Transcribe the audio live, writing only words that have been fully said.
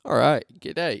All right,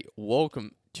 g'day.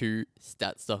 Welcome to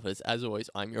Stat Stuffers. As always,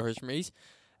 I'm your host Reese,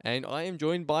 and I am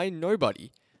joined by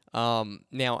nobody.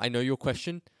 Now I know your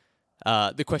question.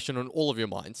 The question on all of your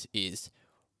minds is,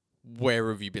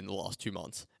 where have you been the last 2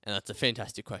 months? And that's a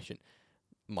fantastic question.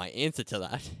 My answer to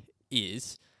that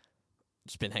is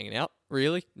just been hanging out.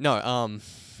 Really? No.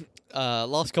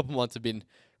 Last couple months have been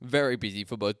very busy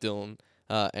for both Dylan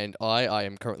and I. I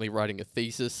am currently writing a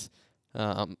thesis,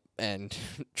 and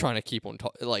trying to keep on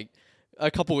top. Like a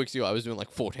couple weeks ago, I was doing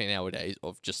like 14-hour days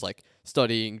of just like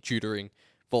studying, tutoring,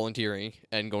 volunteering,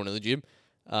 and going to the gym.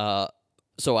 Uh,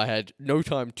 so I had no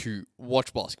time to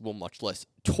watch basketball, much less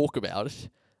talk about it.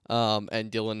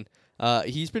 And Dylan,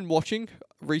 he's been watching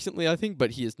recently, I think,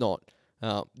 but he has not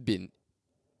been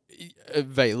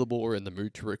available or in the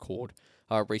mood to record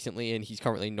recently, and he's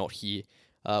currently not here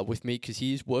with me because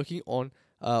he is working on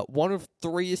one of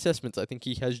three assessments I think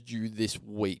he has due this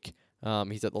week.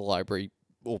 He's at the library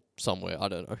or somewhere, I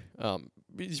don't know.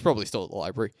 He's probably still at the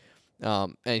library,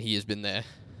 and he has been there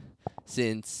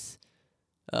since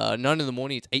 9 in the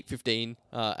morning. It's 8:15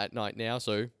 at night now,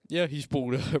 so yeah, he's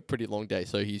pulled a pretty long day,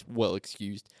 so he's well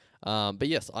excused. But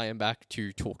yes, I am back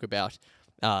to talk about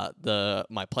the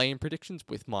my playing predictions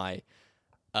with my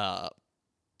uh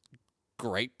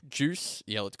grape juice.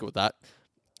 Yeah, let's go with that.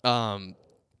 Um,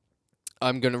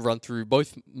 I'm going to run through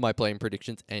both my playing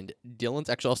predictions and Dylan's.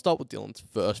 Actually, I'll start with Dylan's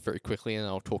first very quickly, and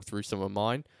then I'll talk through some of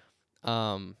mine.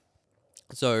 Um,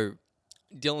 so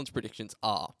Dylan's predictions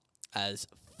are as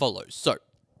follows. So,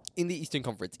 in the Eastern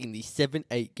Conference, in the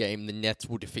 7-8 game, the Nets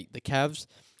will defeat the Cavs.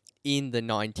 In the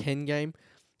 9-10 game,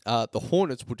 the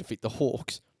Hornets will defeat the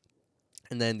Hawks.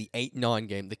 And then the 8-9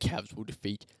 game, the Cavs will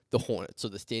defeat the Hornets. So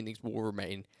the standings will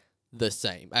remain the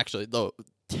same. Actually, though,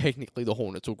 technically the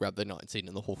Hornets will grab the 9th seed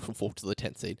and the Hawks will fall to the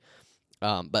 10th seed.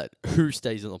 But who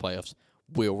stays in the playoffs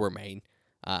will remain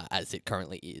as it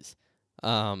currently is.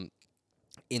 In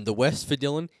the West for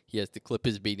Dylan, he has the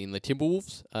Clippers beating the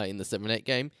Timberwolves in the 7-8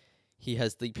 game. He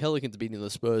has the Pelicans beating the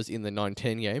Spurs in the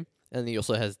 9-10 game. And he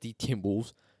also has the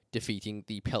Timberwolves defeating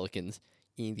the Pelicans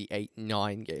in the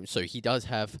 8-9 game. So he does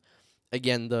have,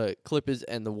 again, the Clippers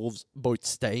and the Wolves both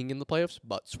staying in the playoffs,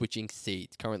 but switching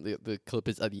seeds. Currently, the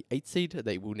Clippers are the 8th seed.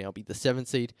 They will now be the 7th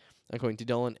seed, according to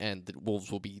Dylan, and the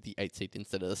Wolves will be the 8th seed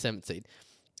instead of the 7th seed.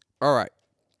 All right.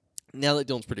 Now that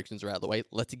Dylan's predictions are out of the way,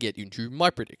 let's get into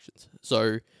my predictions.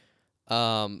 So,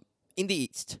 in the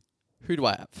East, who do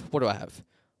I have? What do I have?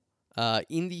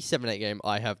 In the 7-8 game,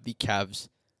 I have the Cavs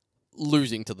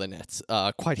losing to the Nets,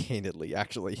 quite handedly,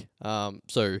 actually.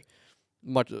 So,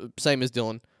 much same as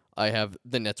Dylan, I have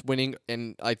the Nets winning,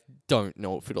 and I don't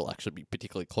know if it'll actually be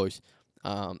particularly close.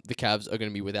 The Cavs are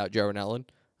going to be without Jarrett Allen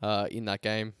in that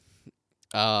game.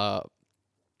 So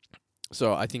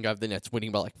I think I have the Nets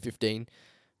winning by like 15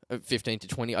 to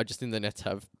 20. I just think the Nets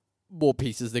have more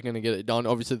pieces. They're going to get it done.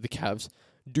 Obviously, the Cavs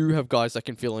do have guys that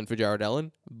can fill in for Jarrett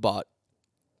Allen, but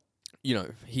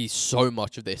he's so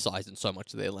much of their size and so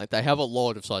much of their length. They have a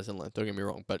lot of size and length, don't get me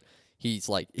wrong, but he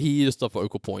is the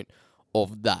focal point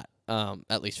of that,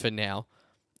 at least for now,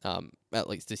 at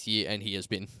least this year, and he has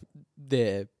been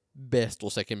their best or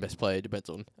second best player, depends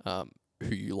on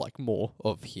who you like more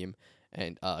of him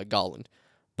and Garland.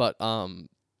 But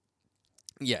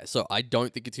yeah, so I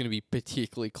don't think it's going to be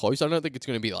particularly close. I don't think it's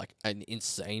going to be like an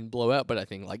insane blowout, but I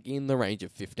think like in the range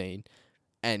of 15,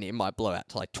 and it might blow out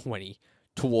to like 20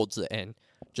 towards the end,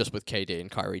 just with KD and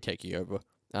Kyrie taking over.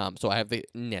 So I have the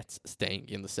Nets staying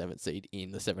in the 7th seed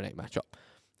in the 7-8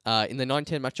 matchup. In the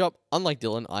 9-10 matchup, unlike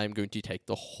Dylan, I am going to take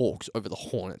the Hawks over the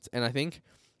Hornets. And I think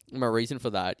my reason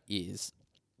for that is,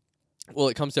 well,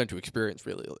 it comes down to experience,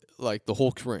 really. Like, the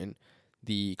Hawks were in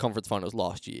the conference finals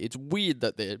last year. It's weird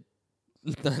that they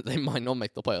might not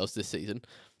make the playoffs this season.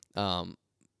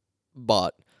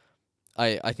 But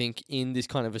I think in this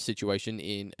kind of a situation,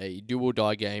 in a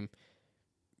do-or-die game,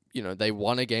 they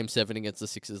won a Game 7 against the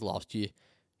Sixers last year.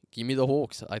 Give me the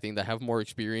Hawks. I think they have more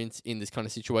experience in this kind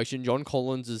of situation. John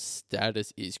Collins'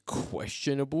 status is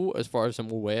questionable as far as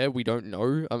I'm aware. We don't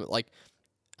know.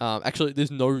 Actually,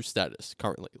 there's no status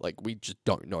currently. Like, we just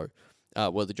don't know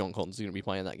whether John Collins is going to be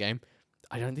playing that game.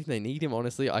 I don't think they need him,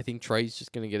 honestly. I think Trey's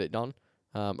just going to get it done.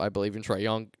 I believe in Trey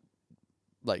Young,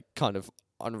 like, kind of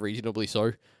unreasonably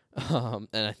so. And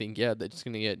I think, yeah, they're just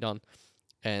going to get it done.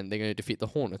 And they're going to defeat the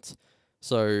Hornets.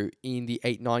 So, in the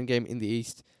 8-9 game in the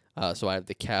East, so I have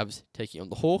the Cavs taking on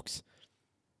the Hawks.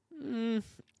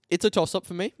 It's a toss-up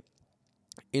for me,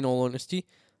 in all honesty.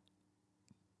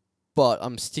 But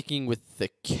I'm sticking with the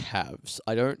Cavs.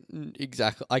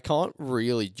 I can't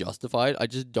really justify it. I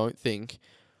just don't think,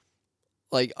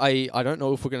 like, I don't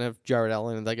know if we're going to have Jarrett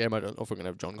Allen in that game. I don't know if we're going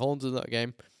to have John Collins in that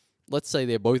game. let's say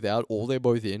they're both out or they're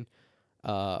both in.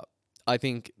 I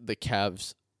think the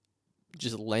Cavs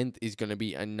just length is going to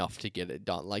be enough to get it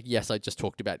done. Like, yes, I just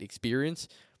talked about experience,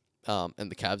 and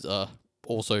the Cavs are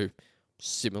also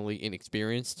similarly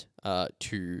inexperienced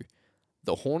to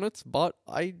the Hornets, but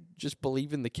I just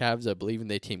believe in the Cavs. I believe in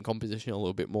their team composition a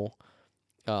little bit more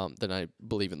than I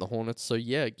believe in the Hornets. So,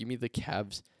 yeah, give me the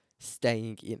Cavs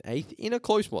staying in 8th in a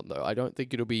close one, though. I don't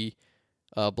think it'll be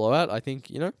a blowout. I think,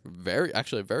 a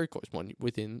very close one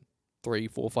within 3,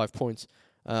 4, 5 points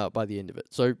by the end of it.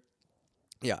 So,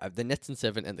 yeah, I have the Nets in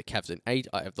 7 and the Cavs in 8.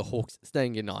 I have the Hawks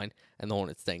staying in 9 and the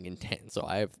Hornets staying in 10. So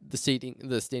I have the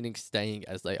standings staying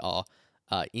as they are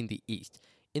in the East.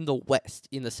 In the West,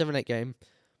 in the 7-8 game,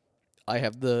 I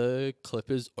have the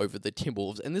Clippers over the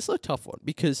Timberwolves. And this is a tough one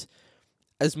because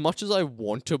as much as I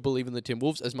want to believe in the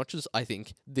Timberwolves, as much as I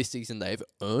think this season they've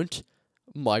earned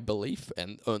my belief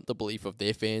and earned the belief of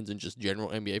their fans and just general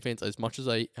NBA fans, as much as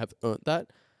I have earned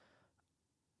that,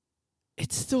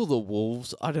 it's still the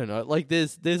Wolves. I don't know. Like,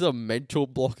 there's a mental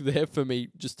block there for me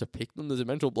just to pick them. There's a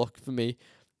mental block for me.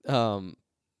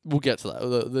 We'll get to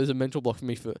that. There's a mental block for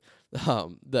me for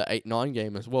the 8-9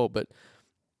 game as well. But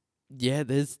yeah,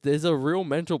 there's a real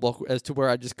mental block as to where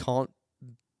I just can't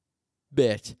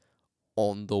bet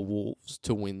on the Wolves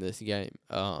to win this game.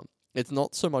 It's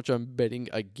not so much I'm betting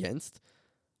against.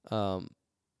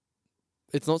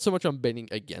 It's not so much I'm betting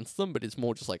against them, but it's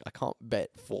more just like I can't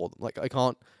bet for them. Like, I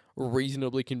can't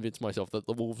reasonably convince myself that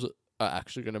the Wolves are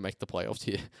actually going to make the playoffs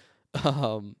here.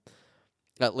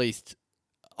 At least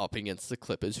up against the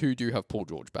Clippers, who do have Paul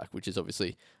George back, which is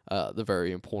obviously the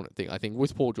very important thing. I think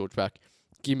with Paul George back,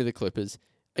 give me the Clippers.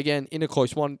 Again, in a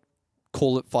close one,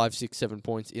 call it 5, 6, 7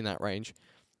 points in that range.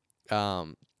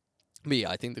 But yeah,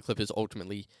 I think the Clippers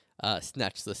ultimately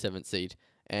snatch the 7th seed.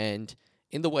 And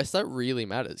in the West, that really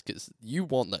matters because you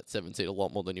want that 7th seed a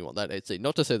lot more than you want that 8th seed.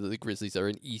 Not to say that the Grizzlies are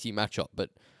an easy matchup, but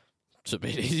it's a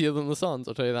bit easier than the Suns,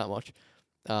 I'll tell you that much.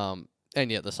 And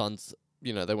yeah, the Suns,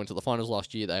 they went to the finals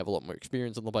last year. They have a lot more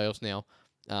experience in the playoffs now.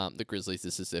 The Grizzlies,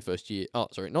 this is their first year. Oh,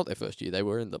 sorry, not their first year. They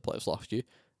were in the playoffs last year.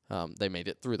 They made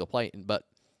it through the play-in, but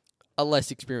a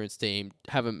less experienced team,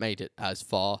 haven't made it as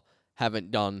far, haven't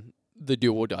done the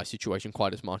do-or-die situation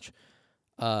quite as much.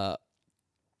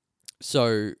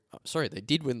 Sorry, they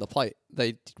did win the play.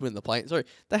 They did win the play. Sorry,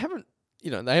 they haven't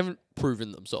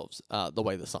proven themselves the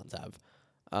way the Suns have.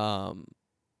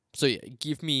 So yeah,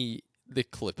 give me the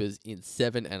Clippers in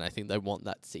 7, and I think they want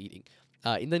that seeding.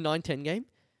 In the 9-10 game,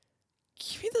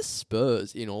 give me the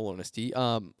Spurs, in all honesty.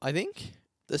 I think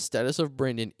the status of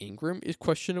Brandon Ingram is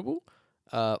questionable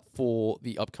for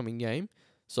the upcoming game.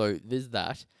 So there's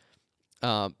that.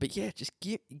 But yeah, just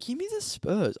give me the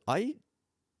Spurs. I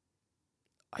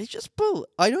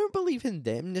don't believe in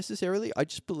them necessarily. I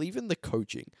just believe in the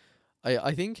coaching.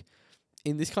 I think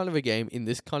in this kind of a game, in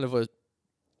this kind of a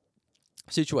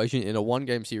situation, in a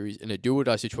one-game series, in a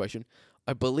do-or-die situation,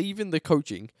 I believe in the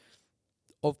coaching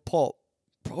of Pop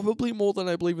probably more than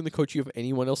I believe in the coaching of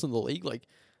anyone else in the league. Like,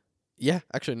 yeah,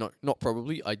 actually, not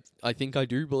probably. I think I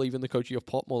do believe in the coaching of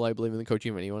Pop more than I believe in the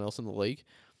coaching of anyone else in the league.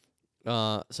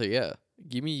 So yeah,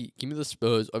 give me the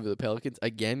Spurs over the Pelicans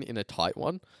again in a tight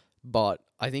one. But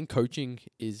I think coaching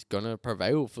is going to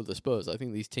prevail for the Spurs. I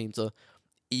think these teams are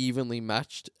evenly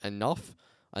matched enough.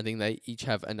 I think they each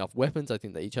have enough weapons. I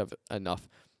think they each have enough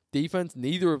defense.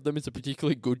 Neither of them is a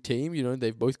particularly good team.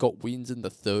 They've both got wins in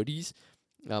the 30s.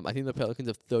 I think the Pelicans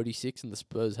have 36 and the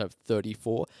Spurs have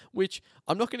 34, which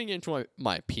I'm not going to get into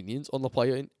my opinions on the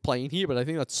playing here, but I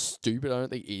think that's stupid. I don't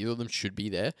think either of them should be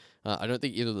there. I don't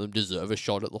think either of them deserve a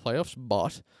shot at the playoffs,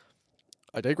 but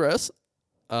I digress.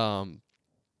 Give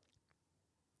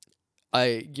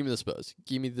me the Spurs.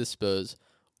 Give me the Spurs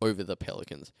over the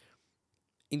Pelicans.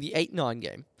 In the 8-9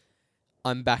 game,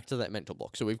 I'm back to that mental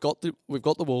block. So we've got the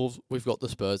Wolves, we've got the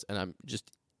Spurs, and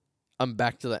I'm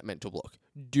back to that mental block.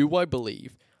 Do I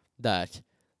believe that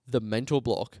the mental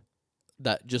block,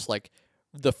 that just like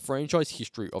the franchise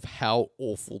history of how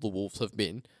awful the Wolves have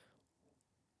been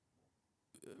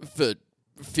for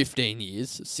 15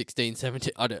 years, 16,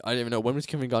 17, I don't even know, when was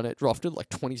Kevin Garnett drafted? Like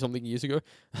 20-something years ago?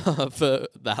 For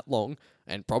that long,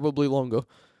 and probably longer.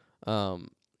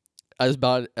 As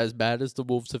bad as the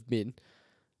Wolves have been,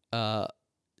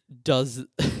 does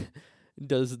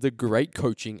the great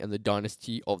coaching and the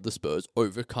dynasty of the Spurs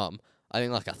overcome, I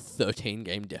think, like a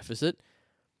 13-game deficit?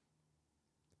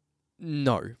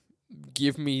 No.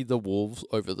 Give me the Wolves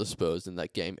over the Spurs in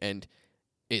that game, and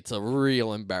it's a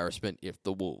real embarrassment if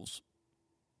the Wolves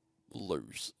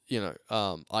lose.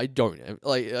 I don't.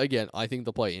 Like, again, I think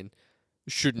the play-in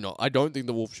should not. I don't think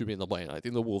the Wolves should be in the play-in. I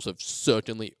think the Wolves have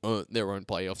certainly earned their own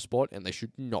playoff spot, and they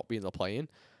should not be in the play-in.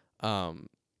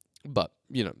 But,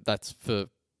 that's for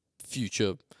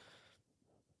future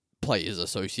I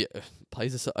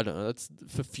don't know, that's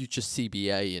for future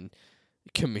CBA and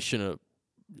commissioner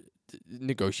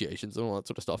negotiations and all that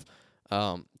sort of stuff,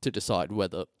 to decide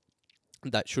whether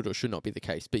that should or should not be the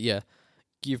case. But yeah,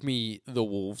 give me the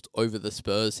Wolves over the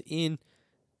Spurs in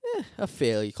a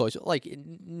fairly close, like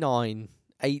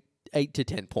 8 to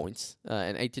 10 points,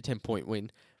 an 8 to 10 point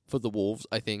win for the Wolves.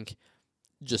 I think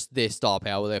just their star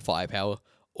power, their firepower,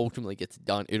 ultimately gets it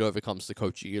done. It overcomes the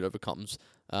coaching. It overcomes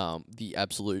the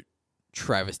absolute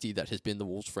travesty that has been the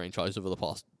Wolves franchise over the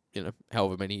past,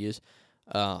 however many years.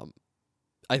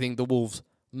 I think the Wolves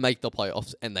make the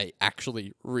playoffs and they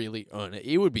actually really earn it.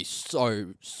 It would be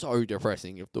so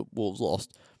depressing if the Wolves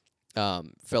lost,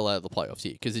 fell out of the playoffs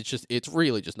here, because it's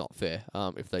really just not fair.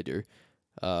 If they do,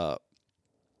 1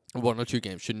 or 2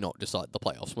 games should not decide the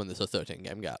playoffs when there's a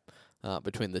 13-game gap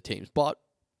between the teams. But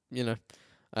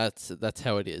that's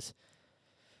how it is.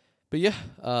 But yeah,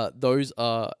 those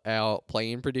are our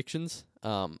play-in predictions.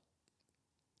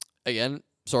 Again,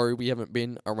 sorry we haven't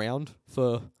been around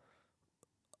for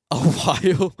a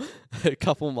while, a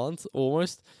couple months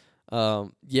almost. I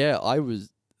was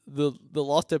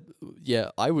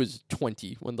I was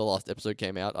 20 when the last episode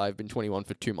came out. I've been 21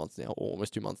 for 2 months now, or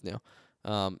almost 2 months now.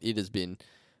 It's been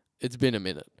a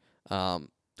minute.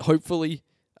 Hopefully,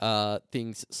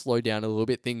 things slow down a little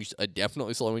bit. Things are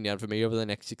definitely slowing down for me over the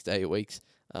next 6 to 8 weeks.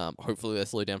 Hopefully they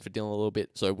slow down for Dylan a little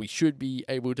bit, so we should be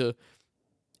able to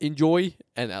enjoy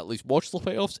and at least watch the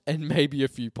playoffs and maybe a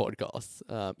few podcasts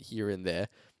here and there.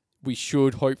 We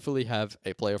should hopefully have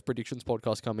a playoff predictions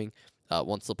podcast coming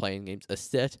once the playing games are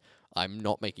set. I'm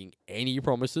not making any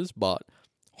promises, but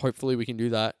hopefully we can do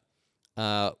that.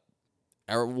 Our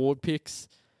award picks,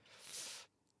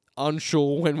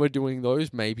 unsure when we're doing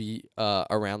those. Maybe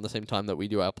around the same time that we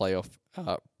do our playoff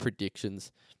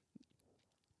predictions.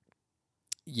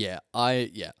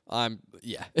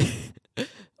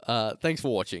 Thanks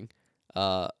for watching.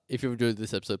 If you've enjoyed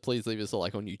this episode, please leave us a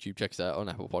like on YouTube. Check us out on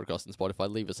Apple Podcasts and Spotify.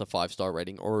 Leave us a 5-star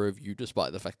rating or a review,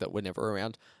 despite the fact that we're never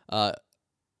around.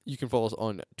 You can follow us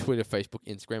on Twitter, Facebook,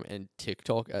 Instagram, and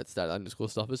TikTok at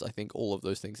 @stat_stuffers. I think all of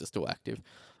those things are still active.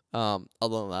 Other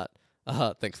than that,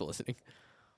 thanks for listening.